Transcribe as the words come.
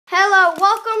Hello,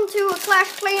 welcome to a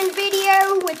Clash Clan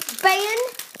video with Ben.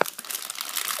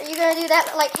 Are you gonna do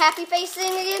that like happy face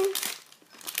thing again?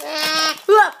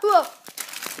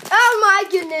 Oh my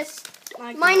goodness!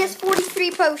 Minus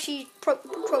 43 trophies.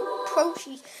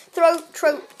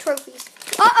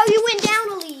 Uh-oh, you went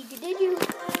down a league, did you?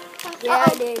 Yeah,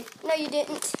 I did. No, you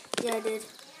didn't. Yeah, I did.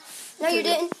 No, you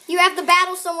didn't. You have to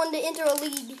battle someone to enter a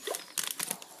league.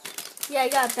 Yeah, I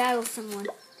gotta battle someone.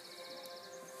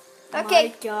 Okay.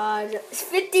 My God, it's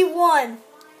 51.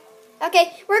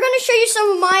 Okay, we're going to show you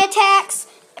some of my attacks,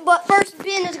 but first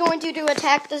Ben is going to do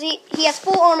attack. He has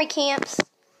full army camps.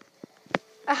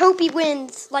 I hope he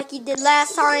wins like he did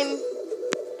last time.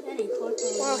 Wow, he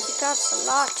got a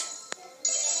lot.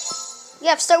 You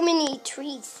have so many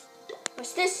trees.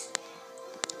 What's this?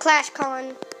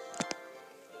 ClashCon.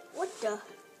 What the?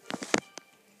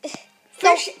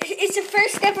 It's the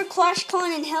first ever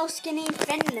ClashCon in Helsinki,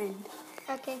 Finland.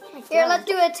 Okay, here, let's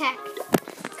do an attack.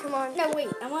 Come on. No, wait,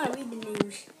 I want to read the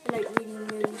news. I like reading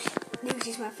news. News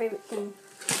is my favorite thing.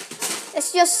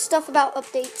 It's just stuff about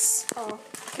updates. Oh,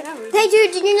 can I read Hey,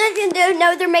 dude, did you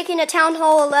know they're making a Town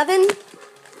Hall 11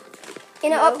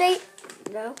 in an update?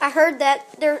 No. I heard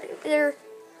that they're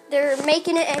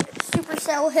making it at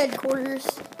Supercell headquarters.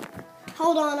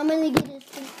 Hold on, I'm gonna get this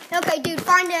thing. Okay, dude,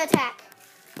 find the attack.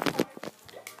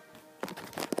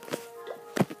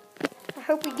 I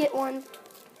hope we get one.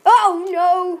 Oh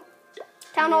no!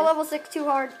 Town Hall level 6 too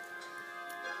hard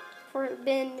for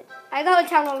Ben. I got a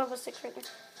Town Hall level 6 right there.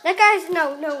 That guy's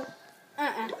no.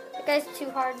 That guy's too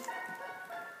hard.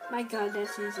 My God,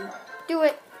 that's easy. Do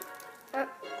it.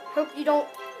 Hope you don't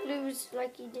lose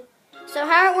like you did. So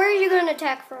where are you going to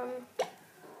attack from?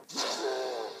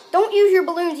 Don't use your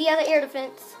balloons. He has an air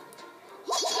defense.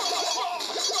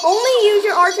 Only use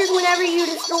your archers whenever you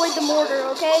destroyed the mortar,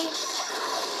 okay?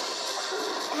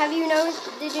 Did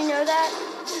you know that?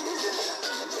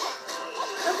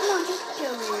 Oh, come on, just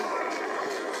kill me.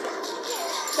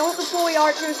 Don't deploy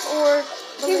archers or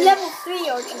balloons. You're level 3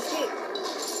 archers, too.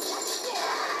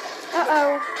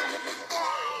 Uh-oh.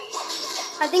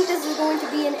 I think this is going to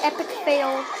be an epic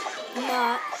fail.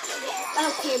 Not. I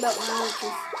don't care about my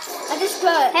archers. I just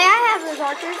put... Hey, I have those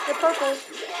archers. They're purple.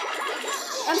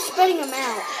 I'm spreading them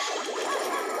out.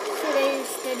 So they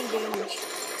steady damage.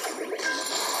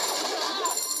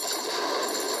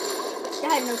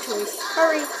 I had no choice.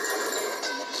 Hurry.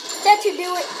 That should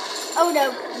do it. Oh,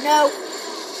 no. No.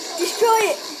 Destroy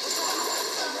it.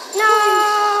 No.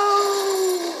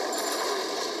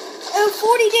 Oh,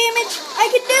 40 damage. I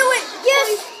can do it. Yes.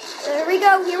 There we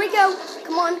go. Here we go.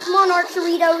 Come on,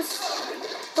 Archeritos.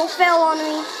 Don't fail on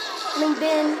me. I mean,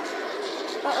 Ben.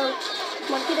 Uh-oh.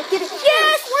 Come on, get it.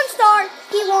 Yes, 1 star.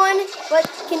 He won. But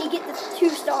can he get the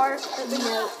 2 star?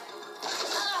 No.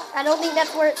 I don't think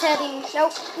that's where it's heading.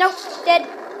 Nope. Dead.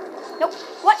 Nope.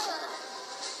 What?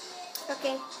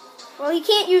 Okay. Well, he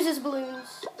can't use his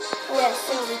balloons. Yes,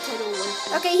 it'll be totally worth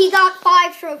it. Okay, he got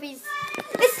 5 trophies.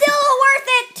 It's still worth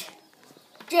it.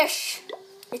 Yes.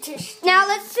 It is. Now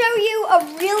let's show you a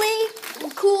really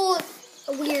cool,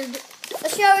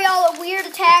 let's show y'all a weird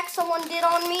attack someone did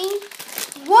on me.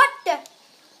 What the?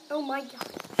 Oh my God.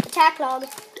 Attack log.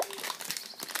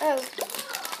 Oh.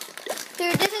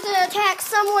 Dude, this is an attack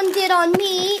someone did on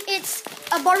me. It's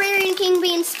a Barbarian King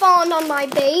being spawned on my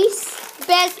base.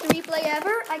 Best replay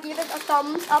ever. I give it a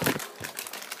thumbs up.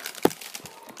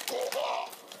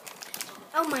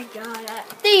 Oh my God.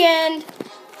 The end.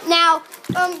 Now,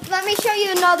 let me show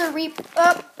you another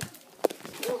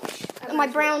my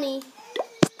brownie.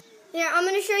 Yeah, I'm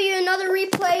going to show you another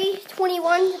replay,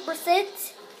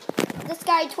 21%. This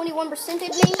guy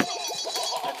 21%ed me.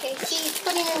 Okay, see, he's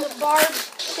putting in the barb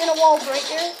in a wall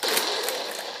breaker.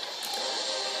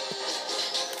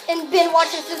 And Ben,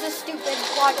 watch this is stupid.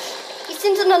 Watch. He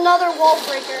sends in another wall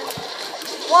breaker.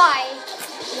 Why?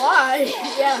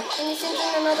 Yeah. And he sends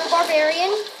in another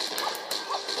barbarian.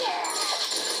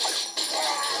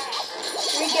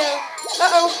 Here we go.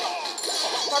 Uh-oh.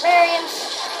 Barbarians.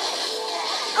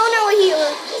 Oh no, a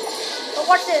healer. But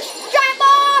watch this. Giant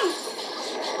bomb!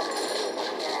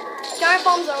 Giant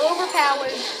bombs are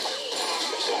overpowered.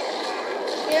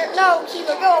 Here, no,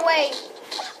 healer, go away.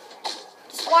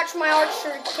 Just watch my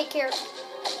archer take care of it.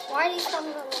 Why are these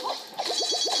coming up?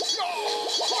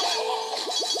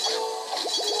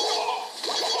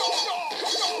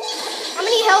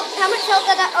 How much health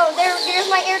did I? Oh, there's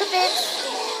my air defense.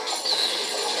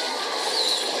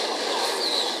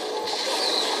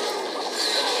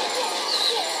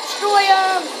 Destroy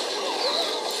them.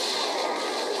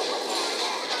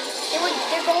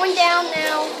 They're going down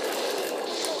now.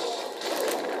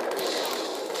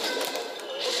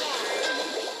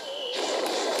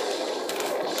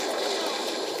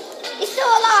 He's still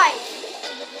alive.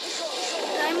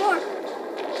 Nine more.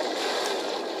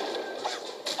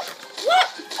 What?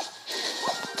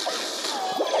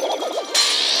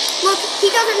 Look, he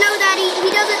doesn't know that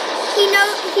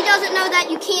he doesn't know that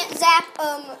you can't zap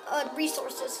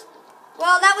resources.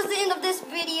 Well, that was the end of this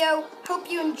video. Hope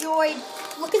you enjoyed.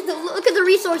 Look at the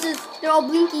resources. They're all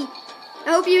blinky.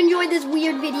 I hope you enjoyed this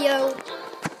weird video.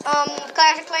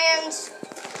 Clash of Clans.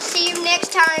 See you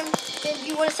next time. If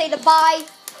you want to say the bye.